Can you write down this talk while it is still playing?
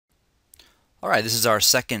Alright, this is our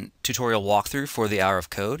second tutorial walkthrough for the Hour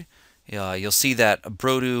of Code. You'll see that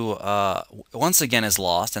Brodu once again is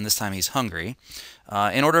lost, and this time he's hungry.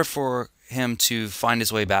 In order for him to find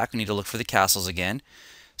his way back, we need to look for the castles again.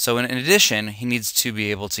 So in addition, he needs to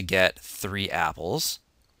be able to get 3 apples.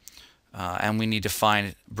 And we need to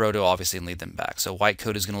find Brodu, obviously, and lead them back. So white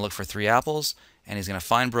code is going to look for 3 apples, and he's going to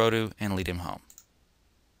find Brodu and lead him home.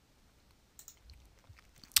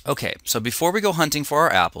 Okay, so before we go hunting for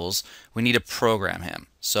our apples, we need to program him.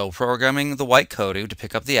 So programming the white Kodu to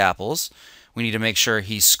pick up the apples, we need to make sure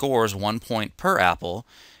he scores 1 point per apple,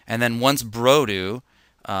 and then once Brodu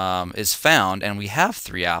is found and we have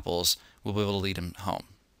 3 apples, we'll be able to lead him home.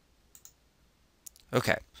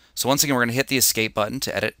 Okay, so once again we're going to hit the escape button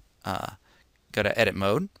to edit. Go to edit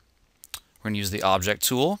mode. We're going to use the object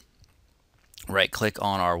tool, right click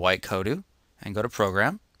on our white Kodu and go to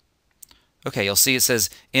program. Okay, you'll see it says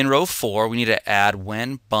in row 4 we need to add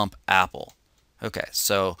when bump apple. Okay,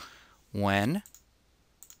 so when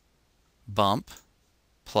bump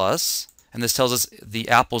plus, and this tells us the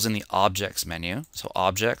apple's in the objects menu, so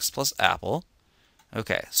objects plus apple.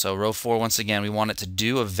 Okay, so row 4 once again we want it to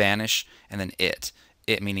do a vanish and then it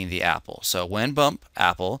meaning the apple. So when bump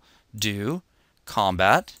apple do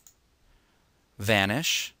combat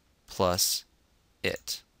vanish plus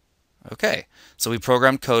it. Okay, so we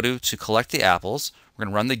programmed Kodu to collect the apples. We're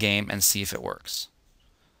going to run the game and see if it works.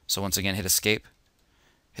 So once again, hit escape,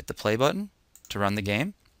 hit the play button to run the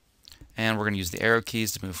game, and we're going to use the arrow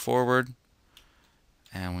keys to move forward,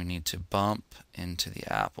 and we need to bump into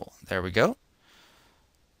the apple. There we go.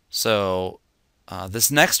 So this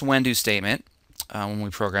next when do statement, when we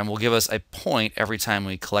program, will give us a point every time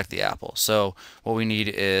we collect the apple. So what we need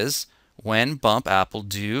is when bump apple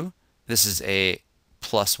do, this is a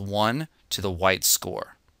 +1 to the white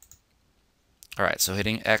score. Alright, so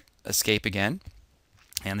hitting escape again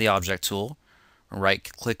and the object tool, right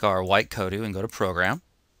click our white Kodu and go to program.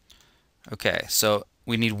 Okay, so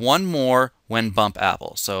we need one more when bump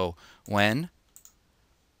apple. So when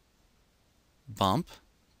bump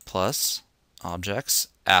plus objects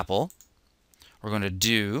apple, we're going to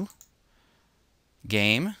do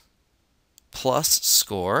game plus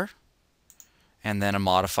score and then a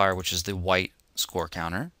modifier which is the white score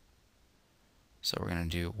counter. So we're going to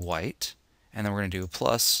do white, and then we're going to do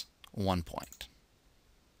 +1 point.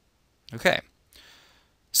 Okay,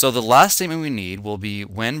 so the last statement we need will be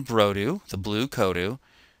when Brodu, the blue Kodu,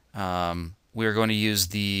 we are going to use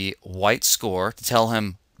the white score to tell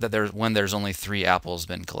him that when there's only 3 apples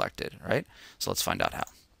been collected, right? So let's find out how.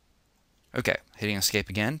 Okay, hitting escape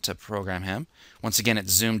again to program him. Once again,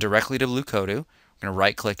 it's zoomed directly to blue Kodu. We're going to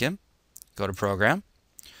right click him, go to program.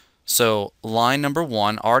 So line number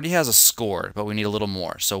 1 already has a score, but we need a little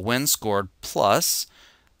more. So when scored plus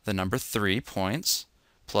the number 3 points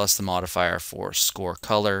plus the modifier for score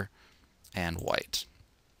color and white.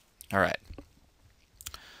 All right.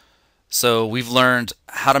 So we've learned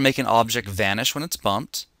how to make an object vanish when it's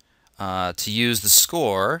bumped, to use the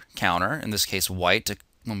score counter, in this case white,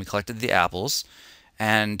 when we collected the apples,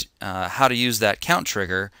 and how to use that count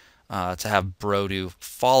trigger to have Brodu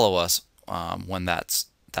follow us when that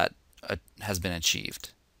has been achieved.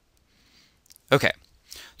 Okay,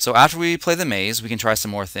 so after we play the maze, we can try some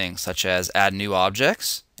more things, such as add new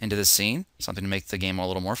objects into the scene, something to make the game a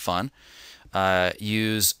little more fun.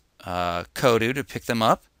 Use Kodu to pick them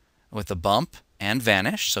up with a bump and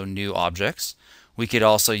vanish, so new objects. We could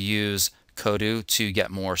also use Kodu to get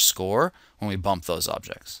more score when we bump those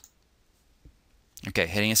objects. Okay,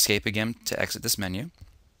 hitting escape again to exit this menu.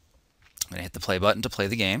 I'm going to hit the play button to play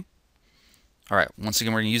the game. Alright, once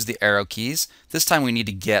again we're going to use the arrow keys. This time we need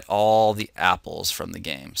to get all the apples from the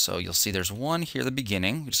game. So you'll see there's one here at the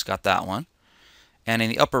beginning. We just got that one. And in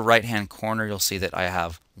the upper right hand corner you'll see that I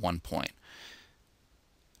have 1 point.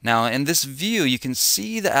 Now in this view you can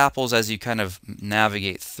see the apples as you kind of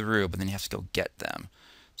navigate through, but then you have to go get them.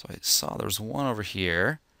 So I saw there's one over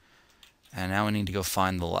here, and now we need to go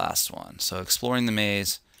find the last one. So exploring the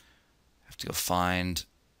maze, I have to go find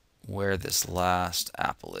where this last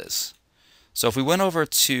apple is. So if we went over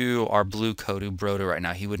to our blue Kodu Brodu right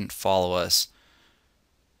now, he wouldn't follow us.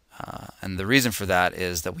 And the reason for that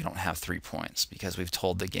is that we don't have 3 points, because we've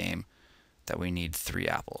told the game that we need 3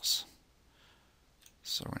 apples.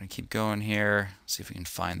 So we're going to keep going here, see if we can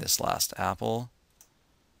find this last apple.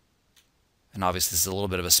 And obviously this is a little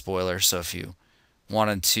bit of a spoiler, so if you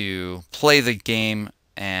wanted to play the game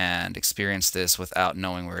and experience this without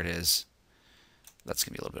knowing where it is, that's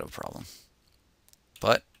going to be a little bit of a problem.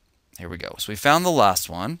 But here we go. So we found the last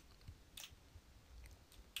one.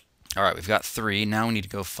 Alright, we've got 3. Now we need to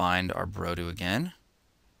go find our Brodu again.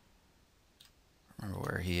 Remember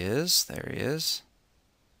where he is. There he is.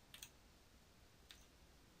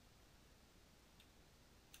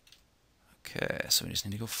 Okay, so we just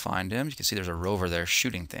need to go find him. You can see there's a rover there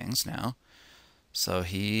shooting things now. So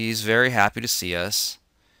he's very happy to see us,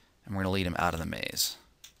 and we're going to lead him out of the maze.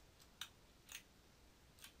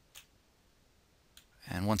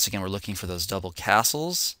 And once again, we're looking for those double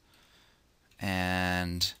castles.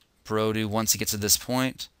 And Brodu, once he gets to this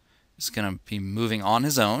point, is going to be moving on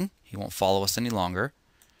his own. He won't follow us any longer.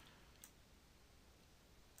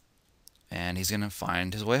 And he's going to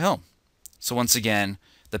find his way home. So once again,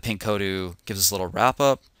 the pink Kodu gives us a little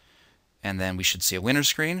wrap-up, and then we should see a winner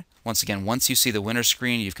screen. Once again, once you see the winner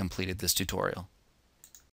screen, you've completed this tutorial.